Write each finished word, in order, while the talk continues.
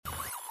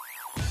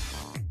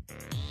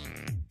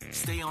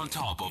Stay on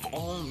top of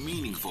all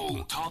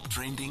meaningful, top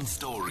trending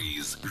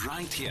stories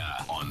right here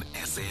on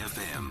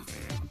SAFM.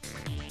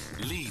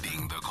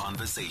 Leading the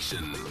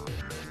conversation.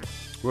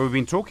 Well, we've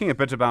been talking a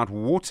bit about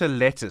water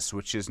lettuce,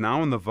 which is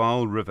now in the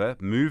Vaal River,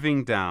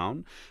 moving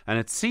down, and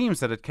it seems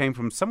that it came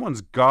from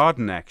someone's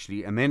garden,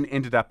 actually, and then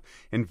ended up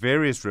in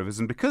various rivers.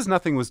 And because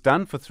nothing was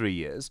done for 3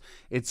 years,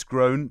 it's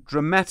grown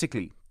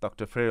dramatically.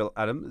 Dr. Ferrial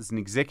Adam is an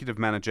executive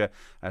manager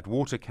at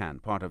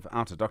WaterCan, part of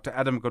OUTA. Dr.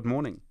 Adam, good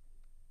morning.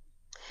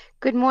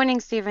 Good morning,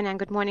 Stephen, and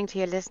good morning to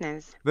your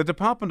listeners. The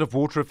Department of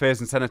Water Affairs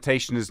and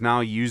Sanitation is now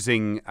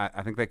using,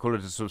 I think they call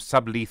it a sort of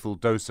sublethal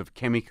dose of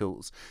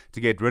chemicals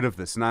to get rid of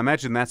this. And I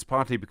imagine that's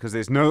partly because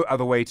there's no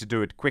other way to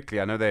do it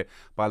quickly. I know there are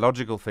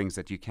biological things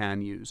that you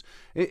can use.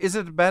 Is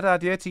it a bad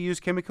idea to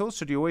use chemicals?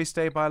 Should you always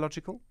stay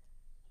biological?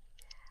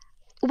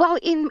 Well,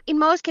 in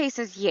most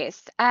cases,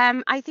 yes.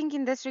 I think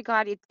in this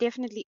regard, it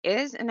definitely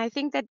is. And I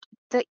think that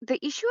the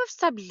issue of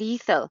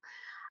sublethal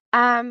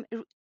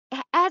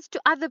adds to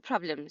other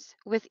problems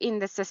within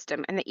the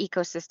system and the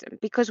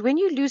ecosystem, because when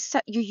you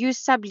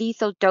use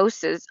sublethal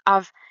doses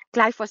of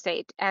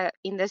glyphosate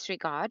in this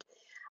regard,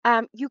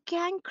 you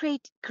can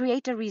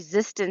create a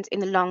resistance in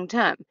the long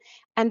term,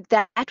 and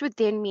that would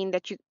then mean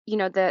that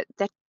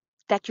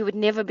that you would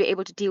never be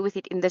able to deal with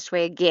it in this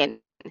way again.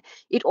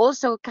 It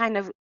also kind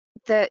of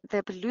the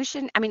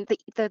pollution,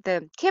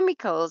 the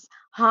chemicals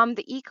harm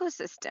the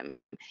ecosystem,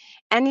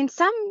 and in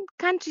some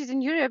countries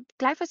in Europe,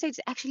 glyphosate is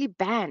actually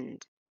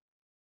banned.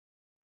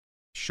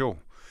 Sure.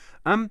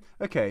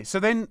 Okay, so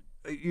then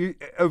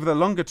over the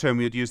longer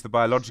term, you'd use the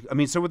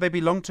biological. So would there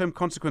be long-term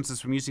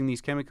consequences from using these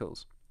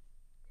chemicals?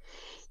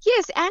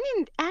 Yes, and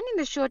in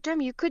the short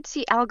term, you could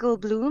see algal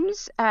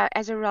blooms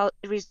as a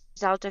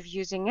result of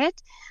using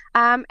it.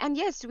 And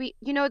yes,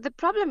 the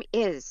problem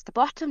is, the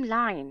bottom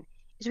line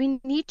is, we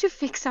need to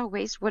fix our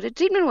wastewater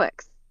treatment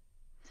works.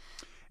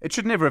 It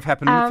should never have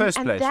happened in the first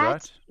place, right?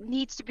 And that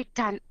needs to be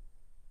done.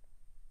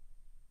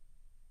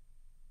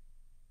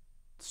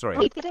 Sorry.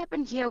 What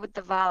happened here with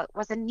the Vaal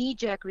was a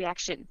knee-jerk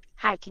reaction.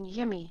 Hi, can you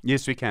hear me?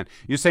 Yes, we can.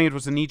 You're saying it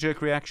was a knee-jerk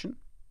reaction?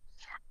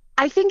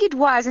 I think it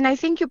was, and I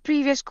think your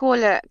previous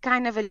caller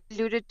kind of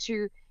alluded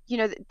to,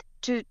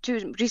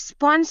 to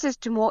responses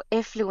to more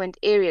effluent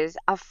areas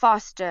are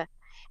faster,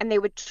 and they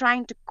were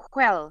trying to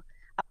quell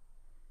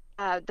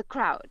the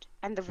crowd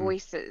and the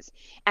voices,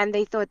 and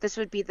they thought this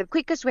would be the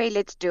quickest way,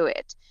 let's do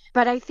it.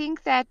 But I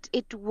think that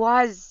it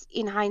was,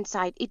 in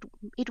hindsight,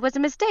 it was a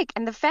mistake.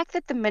 And the fact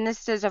that the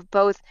ministers of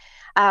both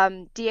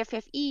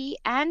DFFE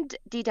and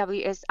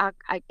DWS are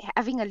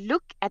having a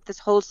look at this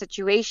whole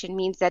situation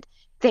means that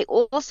they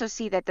also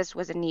see that this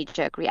was a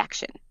knee-jerk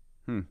reaction.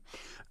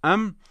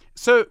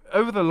 So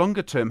over the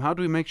longer term, how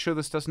do we make sure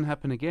this doesn't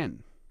happen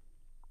again?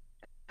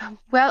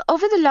 Well,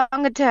 over the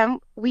longer term,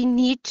 we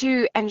need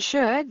to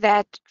ensure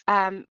that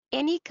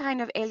any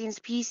kind of alien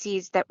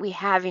species that we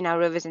have in our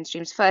rivers and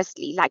streams,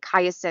 firstly, like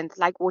hyacinth,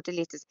 like water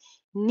lettuce,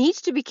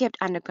 needs to be kept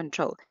under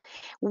control.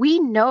 We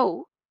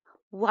know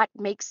what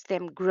makes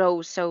them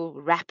grow so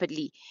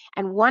rapidly.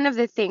 And one of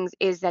the things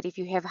is that if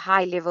you have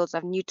high levels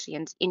of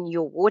nutrients in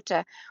your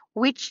water,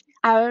 which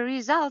are a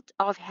result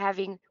of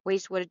having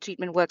wastewater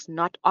treatment works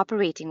not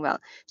operating well.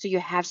 So you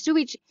have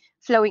sewage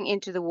flowing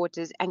into the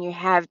waters, and you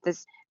have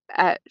this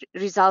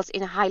results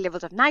in high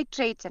levels of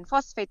nitrates and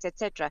phosphates,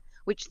 etc.,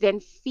 which then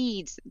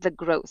feeds the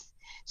growth.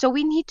 So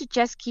we need to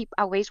just keep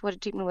our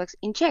wastewater treatment works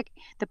in check.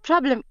 The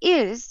problem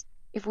is,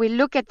 if we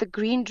look at the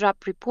Green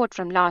Drop report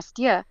from last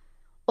year,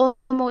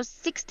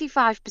 almost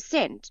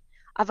 65%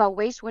 of our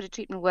wastewater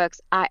treatment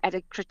works are at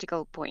a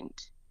critical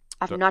point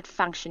of not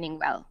functioning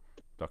well.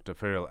 Dr.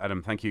 Ferrial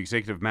Adam, thank you,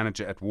 Executive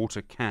Manager at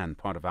WaterCan,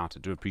 part of OUTA.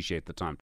 Do appreciate the time.